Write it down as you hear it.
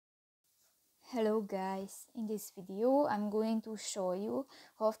Hello guys, in this video I'm going to show you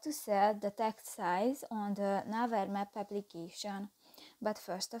how to set the text size on the Naver Map application. But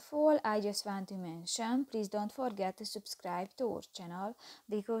first of all, I just want to mention, please don't forget to subscribe to our channel,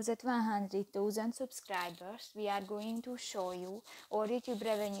 because at 100,000 subscribers we are going to show you our YouTube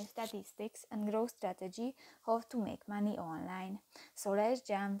revenue statistics and growth strategy, how to make money online. So let's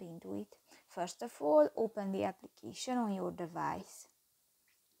jump into it. First of all, open the application on your device.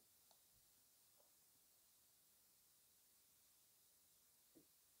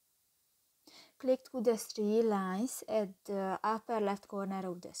 Click to the three lines at the upper left corner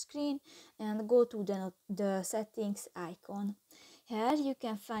of the screen and go to the settings icon. Here you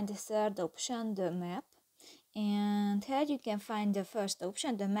can find the third option, the map, and here you can find the first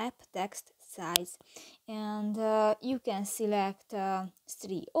option, the map text size, and you can select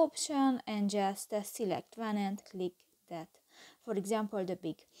three options and just select one and click that, for example the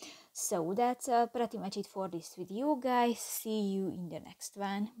big. So that's pretty much it for this video guys. See you in the next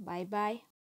one. Bye bye.